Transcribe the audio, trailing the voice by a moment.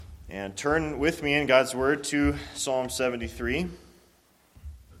And turn with me in God's Word to Psalm 73.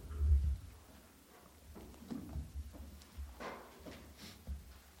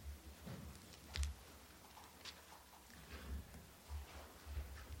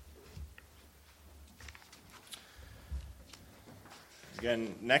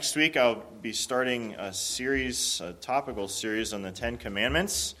 Again, next week I'll be starting a topical series on the Ten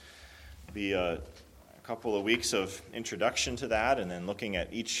Commandments. It'll be a couple of weeks of introduction to that, and then looking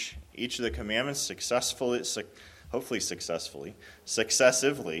at each of the commandments successively.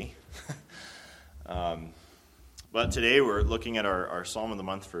 But today we're looking at our Psalm of the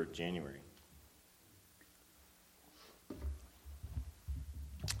month for January.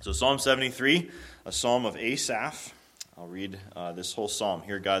 So Psalm 73, a psalm of Asaph. I'll read this whole psalm.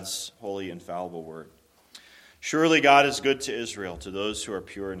 Hear God's holy, infallible word. Surely God is good to Israel, to those who are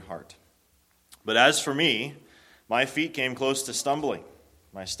pure in heart. But as for me, my feet came close to stumbling.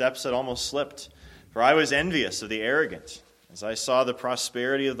 My steps had almost slipped, for I was envious of the arrogant, as I saw the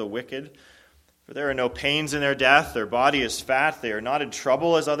prosperity of the wicked. For there are no pains in their death, their body is fat, they are not in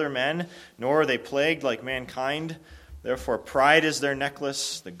trouble as other men, nor are they plagued like mankind. Therefore pride is their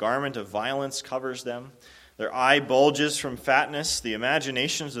necklace, the garment of violence covers them. Their eye bulges from fatness, the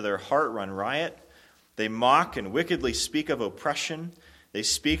imaginations of their heart run riot. They mock and wickedly speak of oppression. They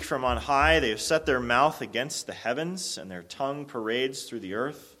speak from on high, they have set their mouth against the heavens, and their tongue parades through the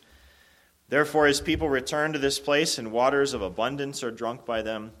earth. Therefore his people return to this place, and waters of abundance are drunk by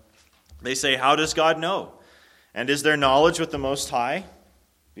them. They say, how does God know? And is there knowledge with the Most High?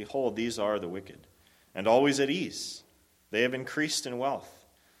 Behold, these are the wicked, and always at ease. They have increased in wealth.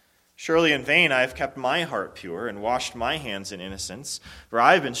 Surely in vain I have kept my heart pure and washed my hands in innocence, for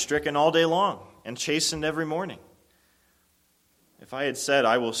I have been stricken all day long and chastened every morning. If I had said,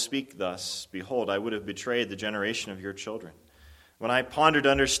 I will speak thus, behold, I would have betrayed the generation of your children. When I pondered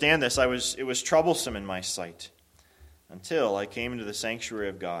to understand this, it was troublesome in my sight, until I came into the sanctuary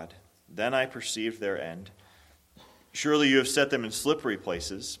of God. Then I perceived their end. Surely you have set them in slippery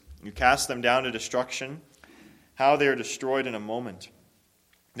places. You cast them down to destruction. How they are destroyed in a moment.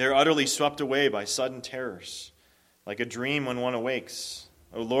 They are utterly swept away by sudden terrors, like a dream when one awakes.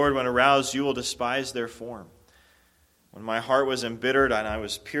 O Lord, when aroused, you will despise their form. When my heart was embittered and I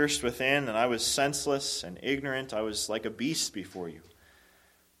was pierced within, and I was senseless and ignorant, I was like a beast before you.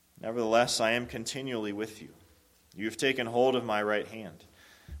 Nevertheless, I am continually with you. You have taken hold of my right hand.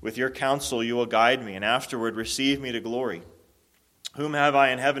 With your counsel you will guide me, and afterward receive me to glory. Whom have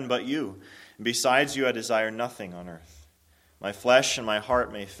I in heaven but you? And besides you I desire nothing on earth. My flesh and my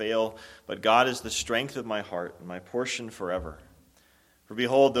heart may fail, but God is the strength of my heart and my portion forever. For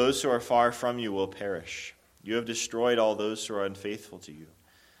behold, those who are far from you will perish. You have destroyed all those who are unfaithful to you.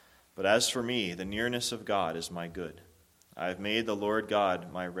 But as for me, the nearness of God is my good. I have made the Lord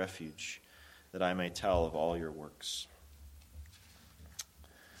God my refuge, that I may tell of all your works.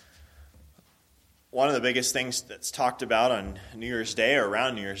 One of the biggest things that's talked about on New Year's Day or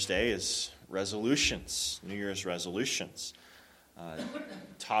around New Year's Day is resolutions, New Year's resolutions.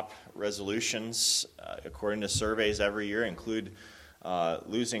 Top resolutions, according to surveys every year, include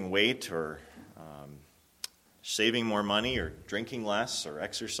losing weight or saving more money or drinking less or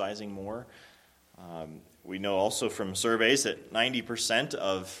exercising more. We know also from surveys that 90%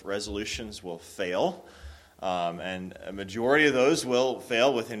 of resolutions will fail, and a majority of those will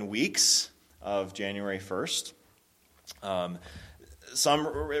fail within weeks of January 1st. Some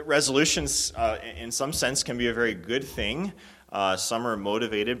resolutions, in some sense, can be a very good thing. Some are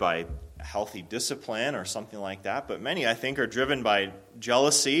motivated by healthy discipline or something like that, but many, I think, are driven by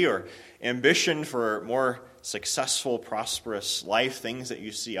jealousy or ambition for more successful, prosperous life, things that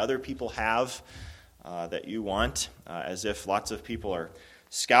you see other people have that you want, as if lots of people are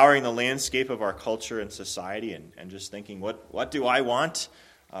scouring the landscape of our culture and society and just thinking, what do I want?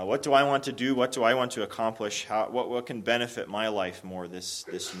 What do I want to do? What do I want to accomplish? What can benefit my life more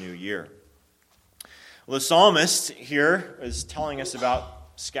this new year? Well, the psalmist here is telling us about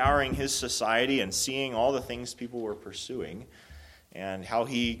scouring his society and seeing all the things people were pursuing and how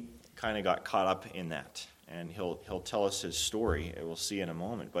he kind of got caught up in that. And he'll tell us his story, we'll see in a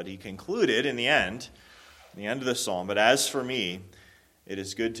moment. But he concluded in the end of the psalm, but as for me, it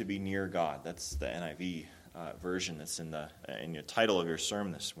is good to be near God. That's the NIV version that's in the title of your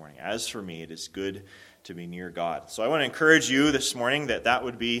sermon this morning. As for me, it is good to be near God. So I want to encourage you this morning that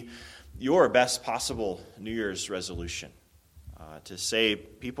would be your best possible New Year's resolution. To say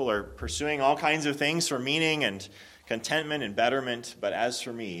people are pursuing all kinds of things for meaning and contentment and betterment, but as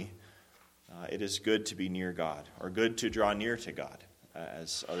for me, it is good to be near God, or good to draw near to God,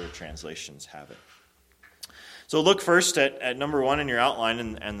 as other translations have it. So look first at number 1 in your outline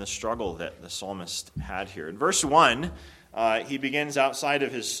and the struggle that the psalmist had here. In verse 1, he begins outside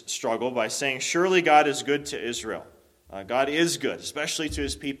of his struggle by saying, surely God is good to Israel. God is good, especially to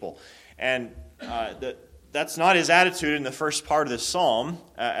his people. And that's not his attitude in the first part of the psalm,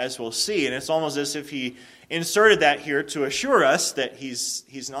 as we'll see. And it's almost as if he inserted that here to assure us that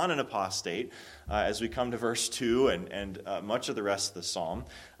he's not an apostate, as we come to verse 2 and much of the rest of the psalm.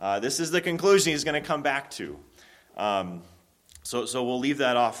 This is the conclusion he's going to come back to. So we'll leave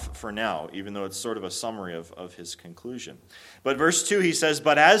that off for now, even though it's sort of a summary of his conclusion. But verse 2, he says,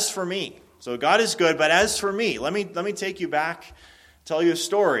 but as for me, so God is good, but as for me, let me take you back, tell you a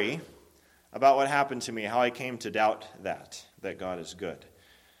story about what happened to me, how I came to doubt that God is good.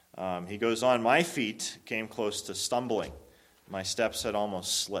 He goes on, my feet came close to stumbling. My steps had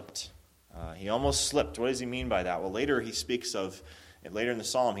almost slipped. He almost slipped. What does he mean by that? Well, later in the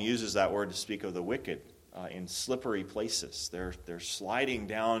psalm, he uses that word to speak of the wicked in slippery places. They're sliding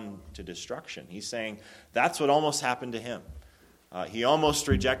down to destruction. He's saying that's what almost happened to him. He almost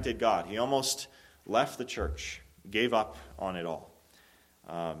rejected God. He almost left the church, gave up on it all.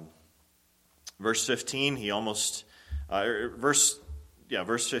 Verse 15,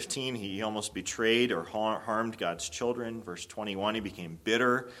 verse 15, he almost betrayed or harmed God's children. Verse 21, he became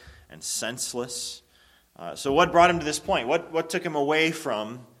bitter and senseless. So what brought him to this point? What took him away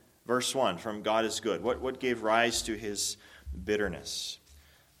from verse 1, from God is good? What gave rise to his bitterness?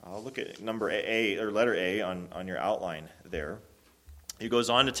 I'll look at letter A on your outline there. He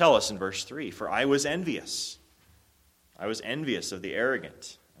goes on to tell us in verse 3, for I was envious. I was envious of the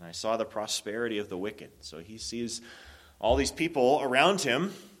arrogant, and I saw the prosperity of the wicked. So he sees all these people around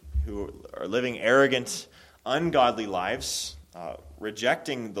him who are living arrogant, ungodly lives,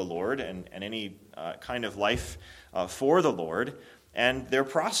 rejecting the Lord and any kind of life for the Lord, and they're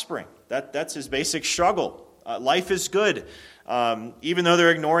prospering. That's his basic struggle. Life is good, even though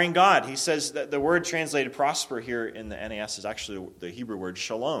they're ignoring God. He says that the word translated prosper here in the NAS is actually the Hebrew word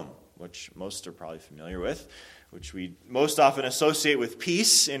shalom, which most are probably familiar with, which we most often associate with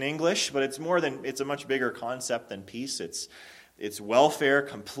peace in English, but it's a much bigger concept than peace. It's welfare,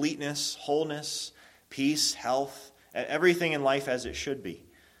 completeness, wholeness, peace, health, everything in life as it should be.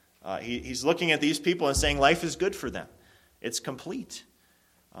 He's looking at these people and saying life is good for them. It's complete.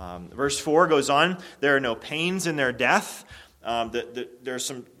 Verse 4 goes on, there are no pains in their death. There are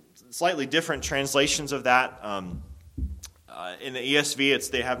some slightly different translations of that. In the ESV, it's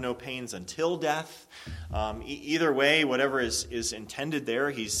they have no pains until death. Either way, whatever is intended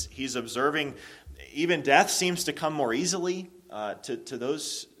there, he's observing even death seems to come more easily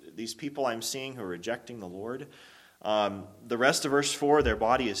to these people I'm seeing who are rejecting the Lord. The rest of verse 4, their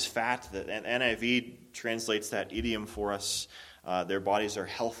body is fat. The NIV translates that idiom for us. Their bodies are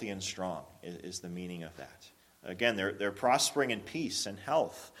healthy and strong is the meaning of that. Again, they're prospering in peace and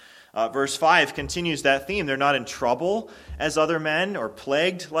health. Verse 5 continues that theme. They're not in trouble as other men or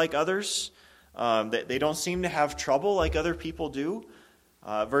plagued like others. They don't seem to have trouble like other people do.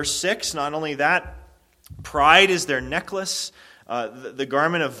 Verse 6, not only that, pride is their necklace. The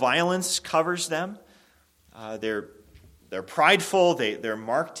garment of violence covers them. They're prideful. They're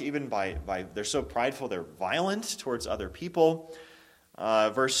marked even by they're so prideful they're violent towards other people.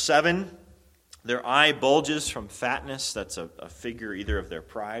 Verse 7, their eye bulges from fatness. That's a figure either of their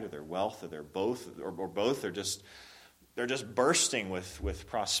pride or their wealth or their both or both. They're just bursting with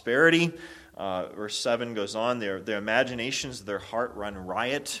prosperity. Verse 7 goes on, their imaginations of their heart run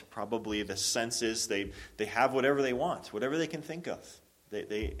riot. Probably the sense is they have whatever they want, whatever they can think of.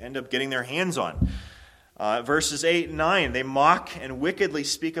 They end up getting their hands on. Verses 8 and 9, they mock and wickedly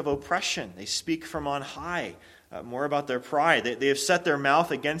speak of oppression. They speak from on high, more about their pride. They have set their mouth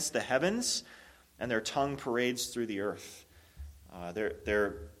against the heavens, and their tongue parades through the earth.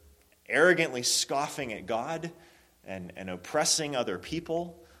 They're arrogantly scoffing at God and oppressing other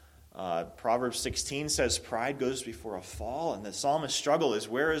people. Proverbs 16 says pride goes before a fall, and the psalmist's struggle is,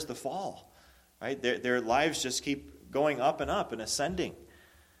 where is the fall? Right? Their lives just keep going up and ascending.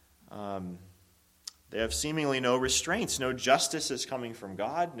 They have seemingly no restraints. No justice is coming from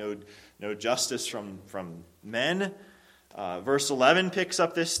God. No justice from men. Verse 11 picks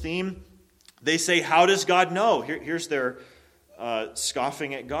up this theme. They say, how does God know? Here's their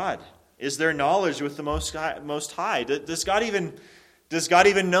scoffing at God. Is there knowledge with the Most High? Does God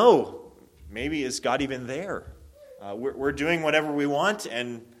even know? Maybe is God even there? We're doing whatever we want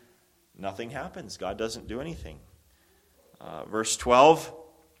and nothing happens. God doesn't do anything. Verse 12,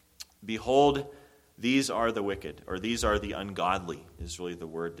 behold, these are the wicked, or these are the ungodly, is really the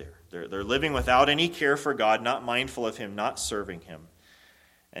word there. They're living without any care for God, not mindful of Him, not serving Him.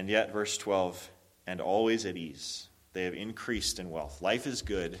 And yet, verse 12, and always at ease. They have increased in wealth. Life is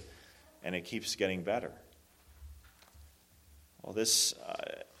good, and it keeps getting better. Well,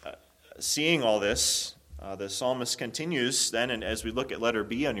 seeing all this, the psalmist continues then, and as we look at letter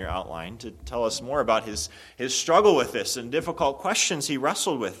B on your outline, to tell us more about his struggle with this and difficult questions he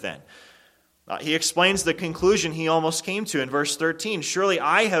wrestled with then. He explains the conclusion he almost came to in verse 13. Surely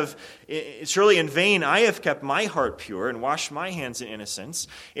in vain I have kept my heart pure and washed my hands in innocence.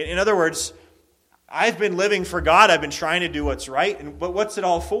 In other words, I've been living for God. I've been trying to do what's right. But what's it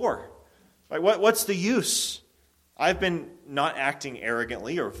all for? Like, what's the use? I've been not acting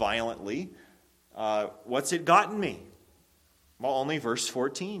arrogantly or violently. What's it gotten me? Well, only verse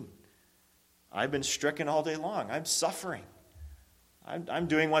 14. I've been stricken all day long. I'm suffering. I'm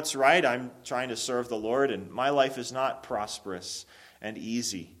doing what's right. I'm trying to serve the Lord, and my life is not prosperous and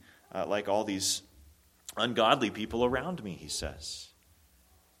easy like all these ungodly people around me, he says.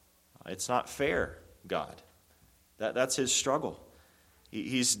 It's not fair, God. That's his struggle.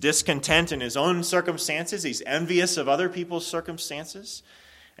 He's discontent in his own circumstances. He's envious of other people's circumstances.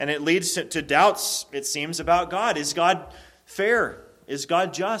 And it leads to doubts, it seems, about God. Is God fair? Is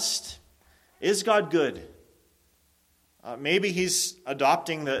God just? Is God good? Maybe he's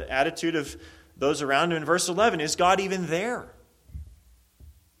adopting the attitude of those around him in verse 11. Is God even there?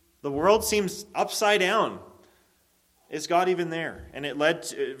 The world seems upside down. Is God even there? And it led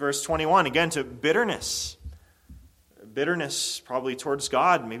to, verse 21, again, to bitterness. Bitterness probably towards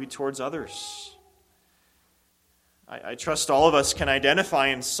God, maybe towards others. I trust all of us can identify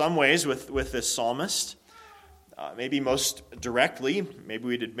in some ways with this psalmist. Maybe most directly, maybe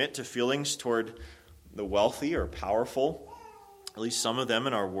we'd admit to feelings toward the wealthy or powerful. At least some of them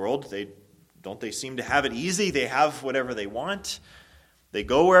in our world, they seem to have it easy. They have whatever they want. They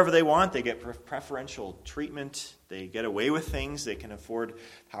go wherever they want. They get preferential treatment. They get away with things. They can afford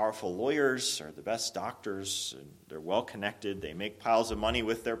powerful lawyers or the best doctors. And they're well connected. They make piles of money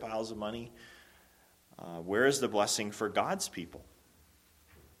with their piles of money. Where is the blessing for God's people?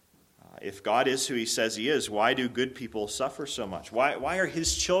 If God is who he says he is, why do good people suffer so much? Why are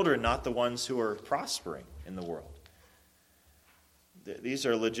his children not the ones who are prospering in the world? These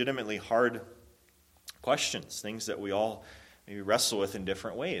are legitimately hard questions, things that we all maybe wrestle with in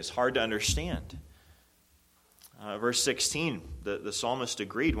different ways, hard to understand. Verse 16, the psalmist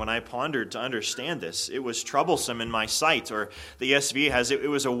agreed, when I pondered to understand this, it was troublesome in my sight, or the ESV has it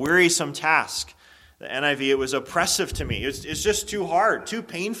was a wearisome task. The NIV, it was oppressive to me. It's just too hard, too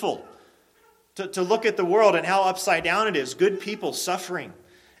painful to look at the world and how upside down it is. Good people suffering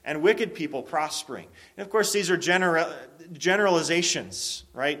and wicked people prospering. And of course, these are generalizations,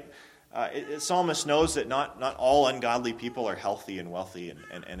 right? The psalmist knows that not all ungodly people are healthy and wealthy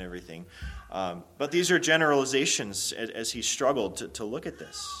and everything. But these are generalizations as he struggled to look at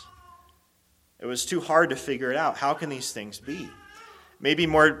this. It was too hard to figure it out. How can these things be? Maybe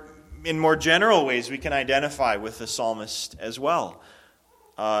in more general ways we can identify with the psalmist as well.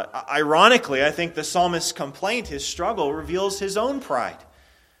 Ironically, I think the psalmist's complaint, his struggle, reveals his own pride.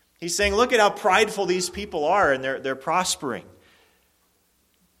 He's saying, look at how prideful these people are, and they're prospering.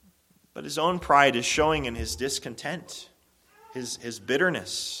 But his own pride is showing in his discontent, his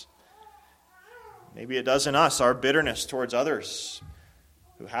bitterness. Maybe it does in us, our bitterness towards others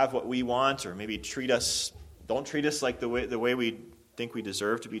who have what we want, or maybe don't treat us like the way we think we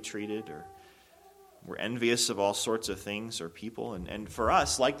deserve to be treated, or we're envious of all sorts of things or people. And for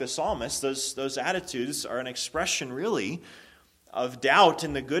us, like the psalmist, those attitudes are an expression, really, of doubt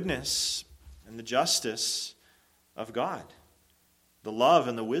in the goodness and the justice of God, the love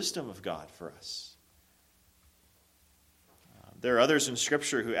and the wisdom of God for us. There are others in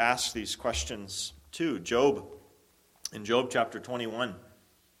Scripture who ask these questions too. Job, in Job chapter 21,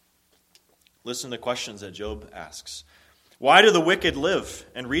 listen to the questions that Job asks. Why do the wicked live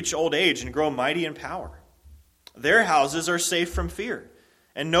and reach old age and grow mighty in power? Their houses are safe from fear,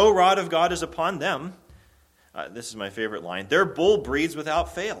 and no rod of God is upon them. This is my favorite line. Their bull breeds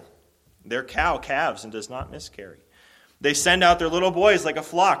without fail. Their cow calves and does not miscarry. They send out their little boys like a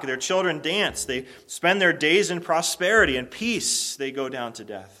flock. Their children dance. They spend their days in prosperity and peace. They go down to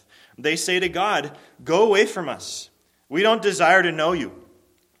death. They say to God, go away from us. We don't desire to know you.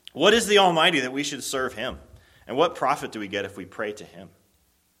 What is the Almighty that we should serve him? And what profit do we get if we pray to him?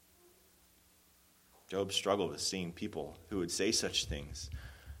 Job struggled with seeing people who would say such things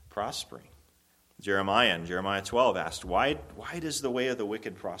prospering. Jeremiah in Jeremiah 12 asked, why does the way of the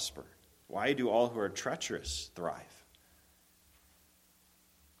wicked prosper? Why do all who are treacherous thrive?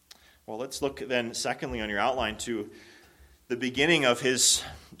 Well, let's look then, secondly, on your outline to the beginning of his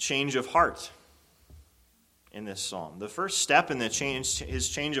change of heart. in this psalm. The first step in his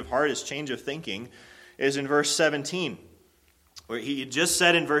change of heart, his change of thinking, is in verse 17. Where he just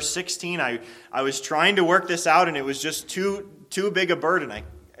said in verse 16, I was trying to work this out and it was just too big a burden.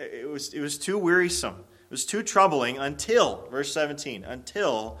 It was too wearisome. It was too troubling until, verse 17,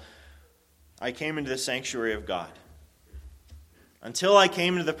 until I came into the sanctuary of God. Until I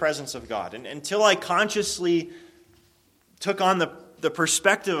came into the presence of God. And until I consciously took on the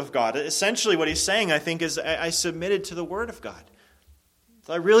perspective of God. Essentially what he's saying, I think, is I submitted to the Word of God.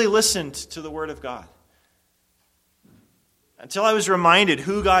 So I really listened to the Word of God. Until I was reminded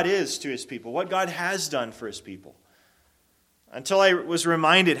who God is to his people, what God has done for his people. Until I was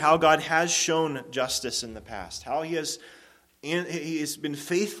reminded how God has shown justice in the past, how he has been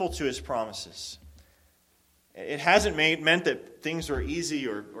faithful to his promises. It hasn't meant that things were easy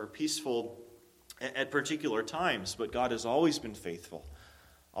or peaceful at particular times, but God has always been faithful,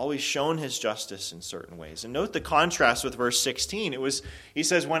 always shown his justice in certain ways. And note the contrast with verse 16. He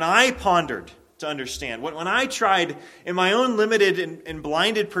says, when I pondered to understand, when I tried in my own limited and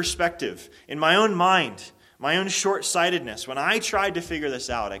blinded perspective, in my own mind, my own short-sightedness, when I tried to figure this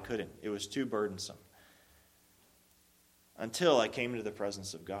out, I couldn't. It was too burdensome. Until I came into the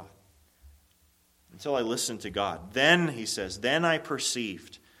presence of God. Until I listened to God. Then, he says, then I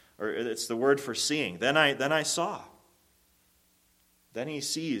perceived. Or it's the word for seeing. Then I saw. Then he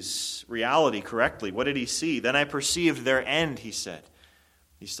sees reality correctly. What did he see? Then I perceived their end, he said.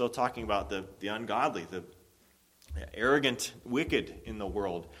 He's still talking about the ungodly, the arrogant, wicked in the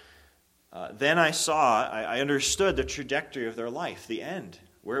world. Then I saw, I understood the trajectory of their life, the end,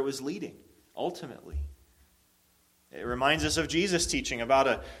 where it was leading, ultimately. It reminds us of Jesus' teaching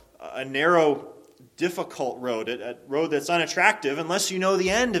about a narrow, difficult road, a road that's unattractive unless you know the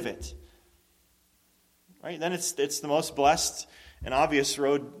end of it. Right? Then it's the most blessed and obvious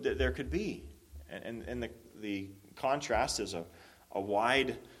road that there could be. And the contrast is a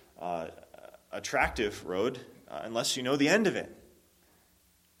wide, attractive road unless you know the end of it.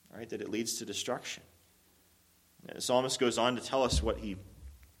 Right? That it leads to destruction. The psalmist goes on to tell us what he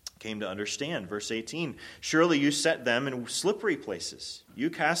came to understand. Verse 18, surely you set them in slippery places. You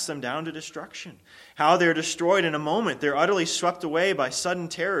cast them down to destruction. How they're destroyed in a moment. They're utterly swept away by sudden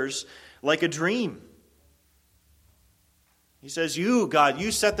terrors like a dream. He says, you, God,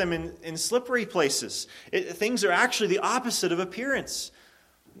 you set them in slippery places. Things are actually the opposite of appearance.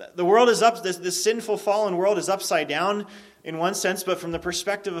 The world is up, this sinful, fallen world is upside down in one sense, but from the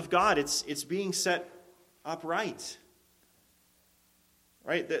perspective of God, it's being set upright.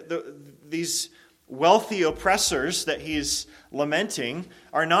 Right? These wealthy oppressors that he's lamenting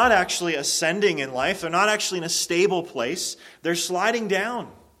are not actually ascending in life. They're not actually in a stable place. They're sliding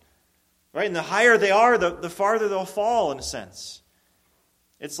down. Right? And the higher they are, the farther they'll fall, in a sense.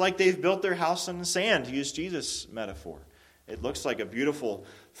 It's like they've built their house in the sand, to use Jesus' metaphor. It looks like a beautiful,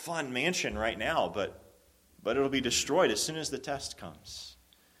 fun mansion right now, but it'll be destroyed as soon as the test comes.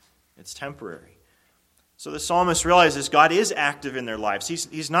 It's temporary. So the psalmist realizes God is active in their lives.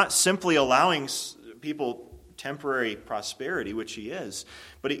 He's not simply allowing people temporary prosperity, which he is,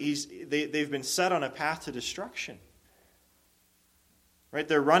 but they've been set on a path to destruction. Right?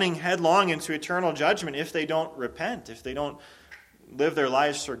 They're running headlong into eternal judgment if they don't repent, if they don't live their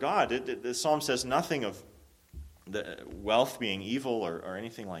lives for God. The psalm says nothing of the wealth being evil or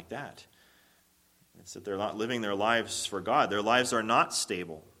anything like that. It's that they're not living their lives for God. Their lives are not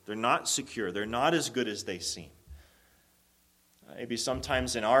stable. They're not secure. They're not as good as they seem. Maybe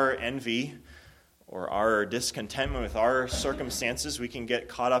sometimes in our envy or our discontentment with our circumstances, we can get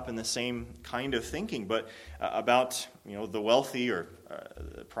caught up in the same kind of thinking. But about the wealthy or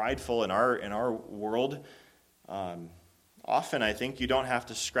prideful in our world, often I think you don't have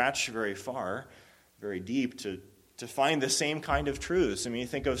to scratch very far, very deep to find the same kind of truths. I mean, you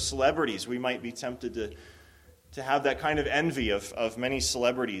think of celebrities. We might be tempted to have that kind of envy of many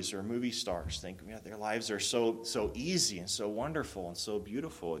celebrities or movie stars. Think, their lives are so easy and so wonderful and so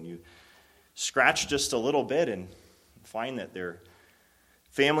beautiful. And you scratch just a little bit and find that their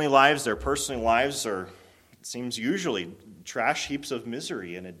family lives, their personal lives it seems usually trash heaps of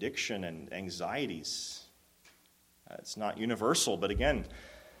misery and addiction and anxieties. It's not universal, but again,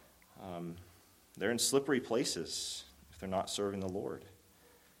 they're in slippery places if they're not serving the Lord.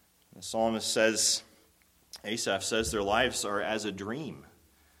 The psalmist says, Asaph says, their lives are as a dream.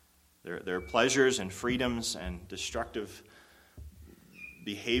 Their pleasures and freedoms and destructive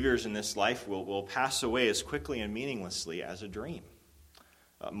behaviors in this life will pass away as quickly and meaninglessly as a dream.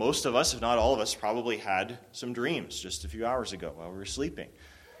 Most of us, if not all of us, probably had some dreams just a few hours ago while we were sleeping.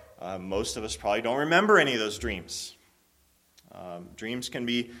 Most of us probably don't remember any of those dreams. Dreams can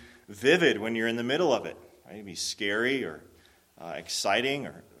be vivid when you're in the middle of it. Right? It can be scary or exciting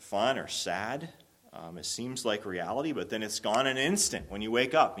or fun or sad. It seems like reality, but then it's gone in an instant when you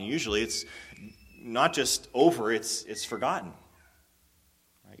wake up. And usually it's not just over, it's forgotten.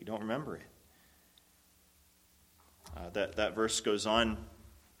 Right? You don't remember it. That verse goes on,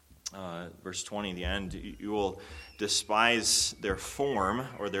 verse 20, the end. You will despise their form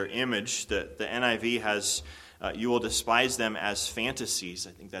or their image. The NIV has, you will despise them as fantasies.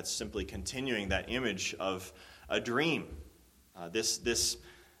 I think that's simply continuing that image of a dream. This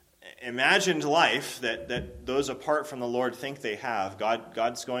imagined life that those apart from the Lord think they have,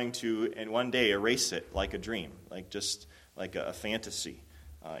 God's going to, in one day, erase it like a dream, just like a fantasy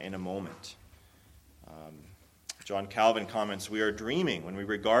in a moment. John Calvin comments, we are dreaming when we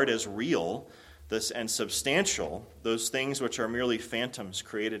regard as real and substantial those things which are merely phantoms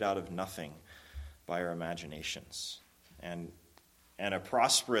created out of nothing by our imaginations. And a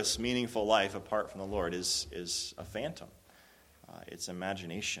prosperous, meaningful life apart from the Lord is a phantom. It's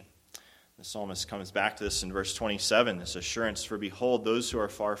imagination. The psalmist comes back to this in verse 27, this assurance, for behold, those who are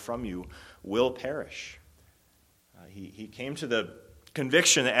far from you will perish. He came to the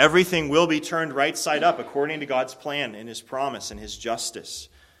conviction that everything will be turned right side up according to God's plan and his promise and his justice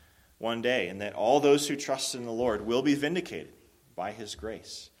one day, and that all those who trust in the Lord will be vindicated by his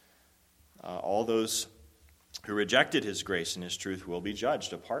grace. All those who rejected his grace and his truth will be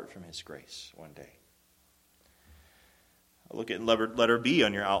judged apart from his grace one day. Look at letter B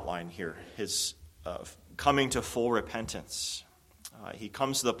on your outline here, his coming to full repentance. He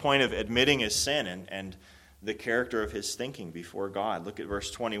comes to the point of admitting his sin and the character of his thinking before God. Look at verse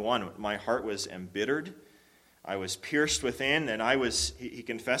 21. My heart was embittered. I was pierced within, and he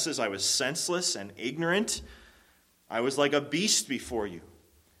confesses, I was senseless and ignorant. I was like a beast before you.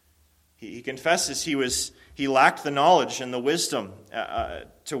 He confesses he lacked the knowledge and the wisdom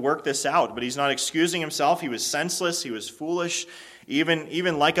to work this out, but he's not excusing himself. He was senseless, he was foolish,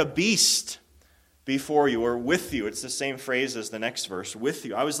 even like a beast before you, or with you. It's the same phrase as the next verse, with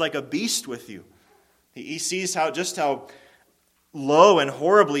you. I was like a beast with you. He sees how low and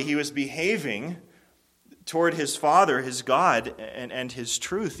horribly he was behaving toward his Father, his God, and his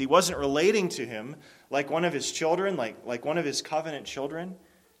truth. He wasn't relating to him like one of his children, like one of his covenant children.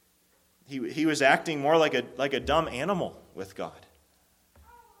 He was acting more like a dumb animal with God.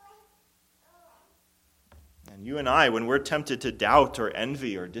 And you and I, when we're tempted to doubt or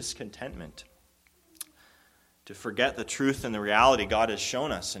envy or discontentment, to forget the truth and the reality God has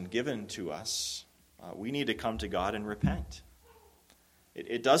shown us and given to us, we need to come to God and repent.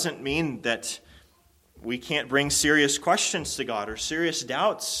 It doesn't mean that we can't bring serious questions to God or serious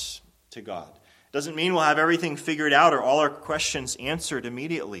doubts to God. It doesn't mean we'll have everything figured out or all our questions answered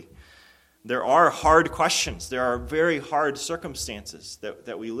immediately. There are hard questions. There are very hard circumstances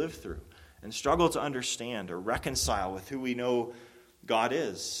that we live through and struggle to understand or reconcile with who we know God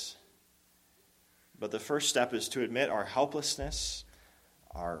is. But the first step is to admit our helplessness,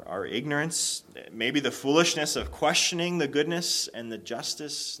 our ignorance, maybe the foolishness of questioning the goodness and the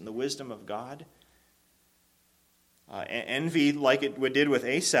justice and the wisdom of God. Envy, like it did with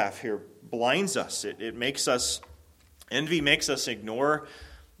Asaph here, blinds us. Envy makes us ignore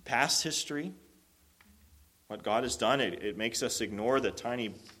past history, what God has done. It makes us ignore the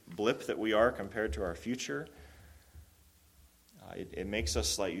tiny blip that we are compared to our future. It makes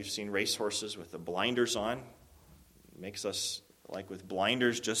us, like you've seen racehorses with the blinders on. It makes us like with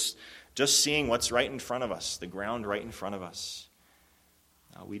blinders, just seeing what's right in front of us, the ground right in front of us.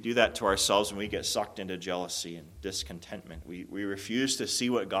 We do that to ourselves when we get sucked into jealousy and discontentment. We refuse to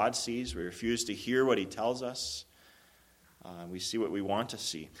see what God sees. We refuse to hear what he tells us. We see what we want to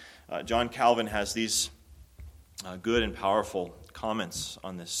see. John Calvin has these good and powerful comments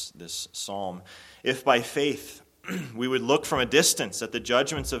on this psalm. If by faith we would look from a distance at the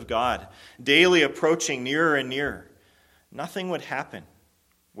judgments of God, daily approaching nearer and nearer, nothing would happen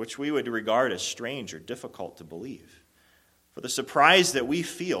which we would regard as strange or difficult to believe. For the surprise that we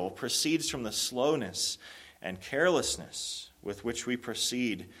feel proceeds from the slowness and carelessness with which we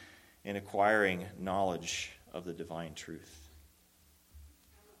proceed in acquiring knowledge of the divine truth.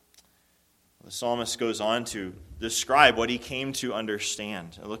 The psalmist goes on to describe what he came to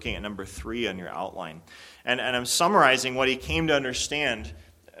understand, looking at number 3 on your outline. And I'm summarizing what he came to understand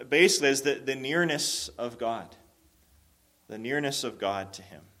basically as the nearness of God. The nearness of God to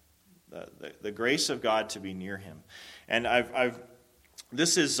him. The grace of God to be near him. And we're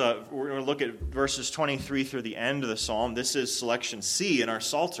going to look at verses 23 through the end of the psalm. This is selection C in our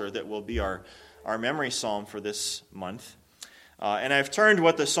Psalter that will be our memory psalm for this month. And I've turned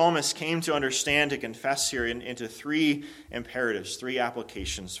what the psalmist came to understand, to confess here, into three imperatives, three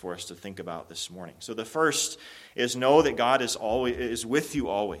applications for us to think about this morning. So the first is know that God is with you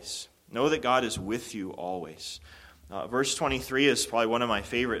always. Know that God is with you always. Verse 23 is probably one of my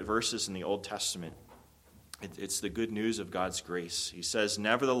favorite verses in the Old Testament. It's the good news of God's grace. He says,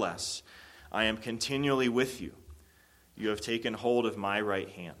 "Nevertheless, I am continually with you. You have taken hold of my right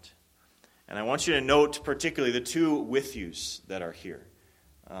hand." And I want you to note particularly the two "with yous" that are here.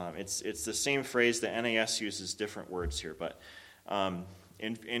 It's the same phrase. The NAS uses different words here. But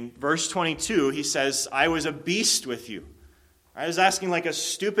in verse 22, he says, "I was a beast with you." I was asking like a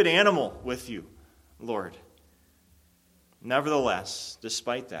stupid animal with you, Lord. Nevertheless,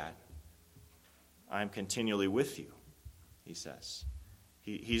 despite that, I am continually with you, he says.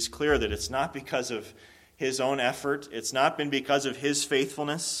 He's clear that it's not because of his own effort. It's not been because of his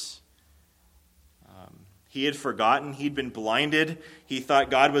faithfulness. He had forgotten. He'd been blinded. He thought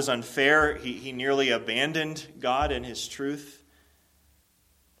God was unfair. He nearly abandoned God and his truth.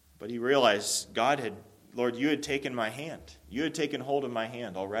 But he realized Lord, you had taken my hand. You had taken hold of my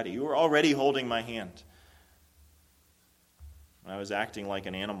hand already. You were already holding my hand. I was acting like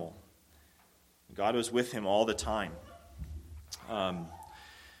an animal. God was with him all the time.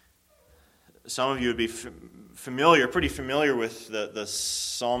 Some of you would be pretty familiar with the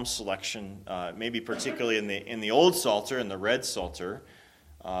psalm selection, maybe particularly in the Old Psalter, in the red Psalter.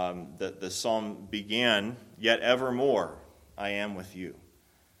 The psalm began, "Yet evermore I am with you,"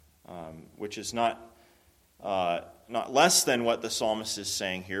 which is not less than what the psalmist is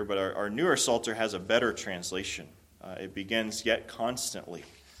saying here, but our newer Psalter has a better translation. It begins, "Yet constantly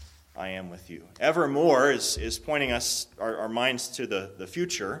I am with you." Evermore is pointing us, our minds to the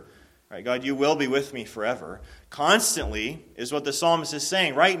future. Right, God, you will be with me forever. Constantly is what the psalmist is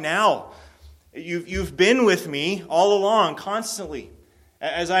saying. Right now, you've been with me all along, constantly.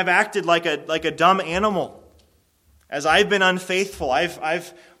 As I've acted like a dumb animal, as I've been unfaithful,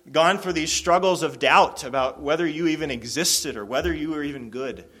 I've gone through these struggles of doubt about whether you even existed or whether you were even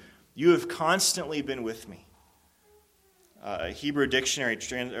good. You have constantly been with me. A Hebrew dictionary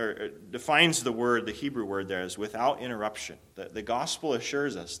defines the Hebrew word there as "without interruption." The gospel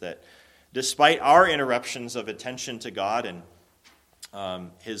assures us that despite our interruptions of attention to God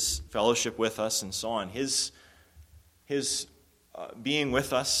and his fellowship with us and so on, his being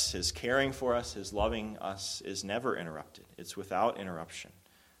with us, his caring for us, his loving us is never interrupted. It's without interruption.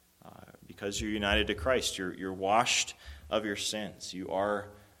 Because you're united to Christ, you're washed of your sins. You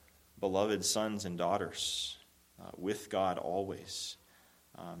are beloved sons and daughters with God always.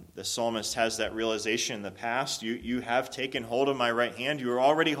 The psalmist has that realization in the past. You have taken hold of my right hand. You are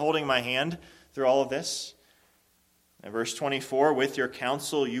already holding my hand through all of this. In verse 24, "With your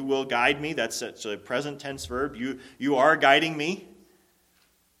counsel you will guide me." That's a present tense verb. You are guiding me.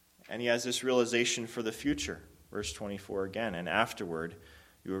 And he has this realization for the future. Verse 24 again, "And afterward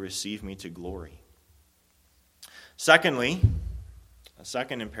you will receive me to glory." Secondly, a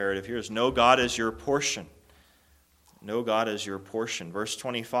second imperative here is know God as your portion. Know God as your portion. Verse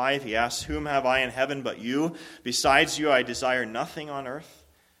 25, he asks, "Whom have I in heaven but you? Besides you I desire nothing on earth.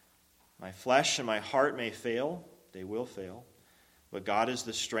 My flesh and my heart may fail. They will fail. But God is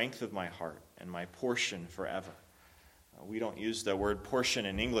the strength of my heart and my portion forever." We don't use the word portion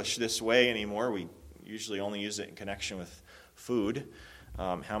in English this way anymore. We usually only use it in connection with food,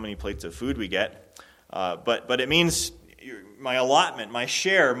 how many plates of food we get. But it means my allotment, my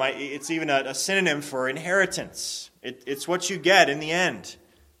share. It's even a synonym for inheritance. It's what you get in the end.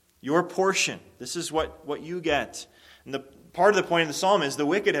 Your portion. This is what you get. And part of the point of the psalm is the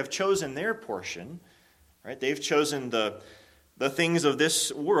wicked have chosen their portion. Right? They've chosen the things of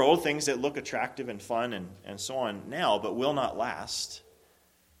this world, things that look attractive and fun and so on now, but will not last.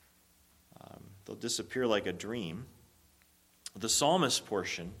 They'll disappear like a dream. The psalmist's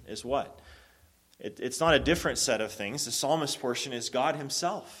portion is what? It's not a different set of things. The psalmist's portion is God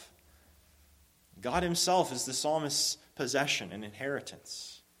himself. God himself is the psalmist's possession and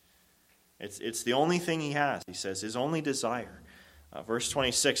inheritance. It's the only thing he has, he says, his only desire. Verse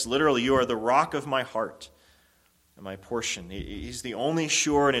 26, literally, "You are the rock of my heart and my portion." He's the only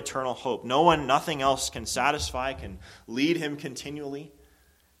sure and eternal hope. Nothing else can satisfy, can lead him continually,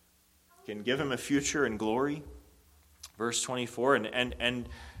 can give him a future and glory. Verse 24, and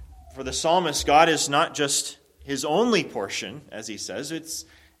for the psalmist, God is not just his only portion, as he says.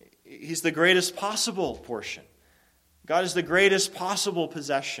 He's the greatest possible portion. God is the greatest possible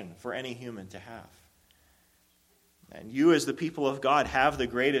possession for any human to have. And you, as the people of God, have the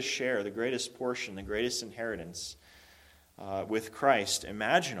greatest share, the greatest portion, the greatest inheritance with Christ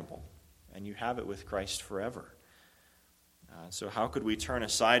imaginable. And you have it with Christ forever. So how could we turn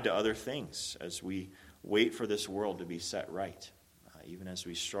aside to other things as we wait for this world to be set right, even as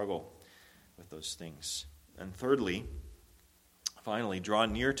we struggle with those things? And thirdly, finally, draw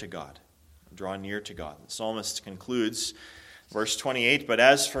near to God. Draw near to God. The psalmist concludes, verse 28, "But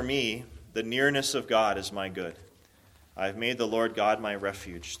as for me, the nearness of God is my good. I have made the Lord God my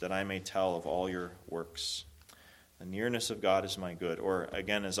refuge, that I may tell of all your works." The nearness of God is my good. Or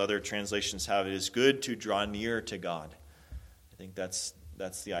again, as other translations have it, is good to draw near to God. I think that's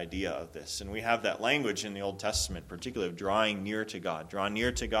the idea of this. And we have that language in the Old Testament, particularly of drawing near to God. Draw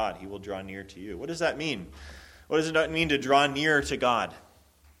near to God, he will draw near to you. What does that mean? What does it mean to draw near to God?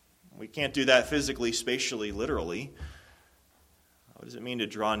 We can't do that physically, spatially, literally. What does it mean to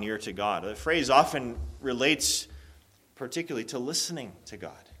draw near to God? The phrase often relates particularly to listening to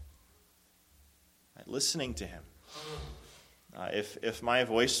God. Listening to him. If my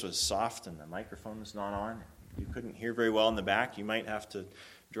voice was soft and the microphone was not on, you couldn't hear very well in the back, you might have to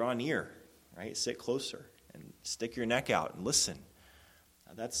draw near, right? Sit closer and stick your neck out and listen.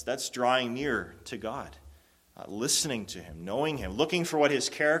 That's drawing near to God. Listening to him, knowing him, looking for what his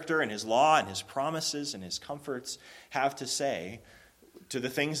character and his law and his promises and his comforts have to say to the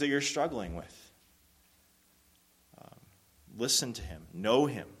things that you're struggling with. Listen to him, know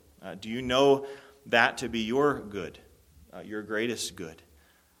him. Do you know that to be your good, your greatest good?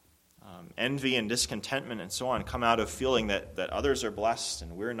 Envy and discontentment and so on come out of feeling that others are blessed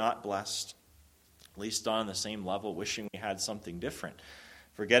and we're not blessed, at least on the same level, wishing we had something different,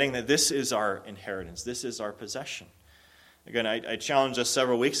 forgetting that this is our inheritance, this is our possession. Again, I challenged us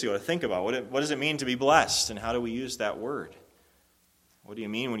several weeks ago to think about what does it mean to be blessed, and how do we use that word? What do you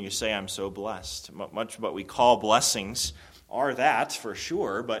mean when you say I'm so blessed? Much of what we call blessings are that, for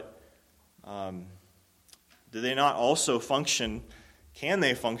sure, but do they not also function, can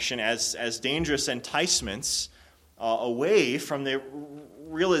they function as dangerous enticements away from the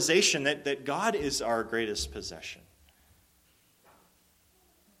realization that God is our greatest possession?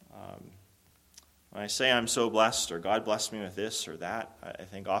 When I say I'm so blessed, or God blessed me with this or that, I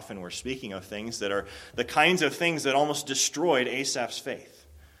think often we're speaking of things that are the kinds of things that almost destroyed Asaph's faith.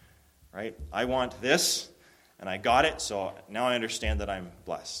 Right? I want this, and I got it, so now I understand that I'm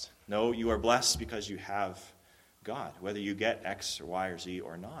blessed. No, you are blessed because you have God, whether you get X or Y or Z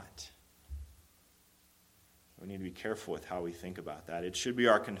or not. We need to be careful with how we think about that. It should be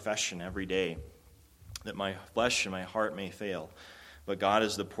our confession every day that my flesh and my heart may fail, but God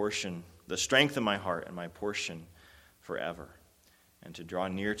is the portion, the strength of my heart and my portion forever. And to draw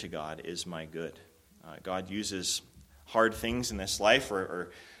near to God is my good. God uses hard things in this life,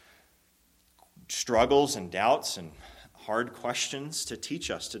 or struggles and doubts and hard questions, to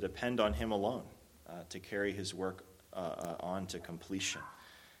teach us to depend on him alone, to carry his work on to completion,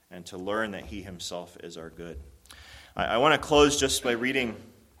 and to learn that he himself is our good. I want to close just by reading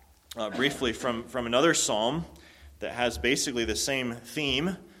briefly from another psalm that has basically the same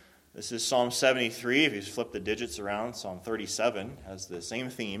theme. This is Psalm 73. If you flip the digits around, Psalm 37 has the same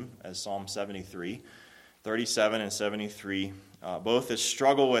theme as Psalm 73. 37 and 73 both is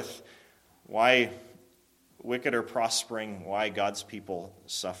struggle with why wicked are prospering, why God's people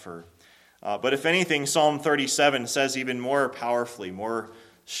suffer. But if anything, Psalm 37 says even more powerfully, more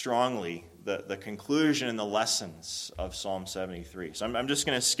strongly, the conclusion and the lessons of Psalm 73. So I'm just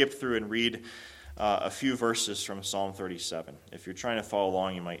going to skip through and read a few verses from Psalm 37. If you're trying to follow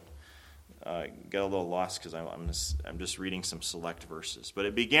along, you might get a little lost because I'm just reading some select verses. But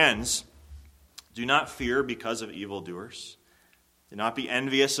it begins, "Do not fear because of evildoers. Do not be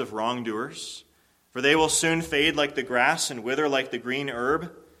envious of wrongdoers, for they will soon fade like the grass and wither like the green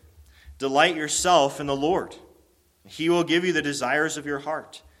herb. Delight yourself in the Lord. He will give you the desires of your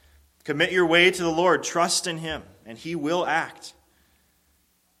heart. Commit your way to the Lord. Trust in him, and he will act.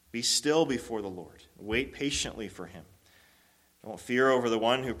 Be still before the Lord. Wait patiently for him. Don't fear over the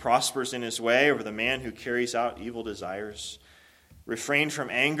one who prospers in his way, over the man who carries out evil desires. Refrain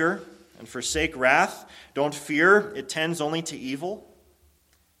from anger and forsake wrath. Don't fear, it tends only to evil.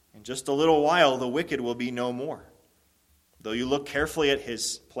 In just a little while, the wicked will be no more. Though you look carefully at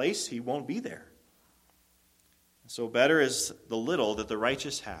his place, he won't be there. So better is the little that the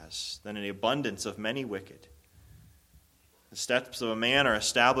righteous has than an abundance of many wicked. The steps of a man are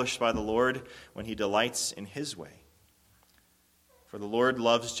established by the Lord when he delights in his way. For the Lord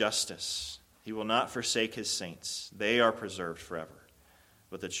loves justice. He will not forsake his saints. They are preserved forever.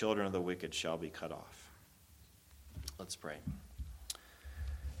 But the children of the wicked shall be cut off." Let's pray.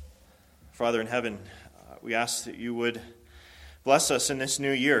 Father in heaven, we ask that you would bless us in this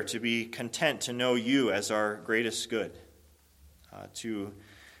new year to be content to know you as our greatest good, to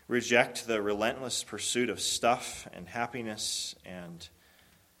reject the relentless pursuit of stuff and happiness, and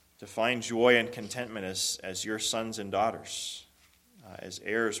to find joy and contentment as your sons and daughters, as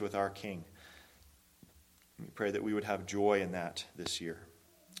heirs with our King. We pray that we would have joy in that this year.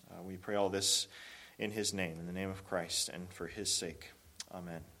 We pray all this in his name, in the name of Christ, and for his sake.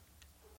 Amen.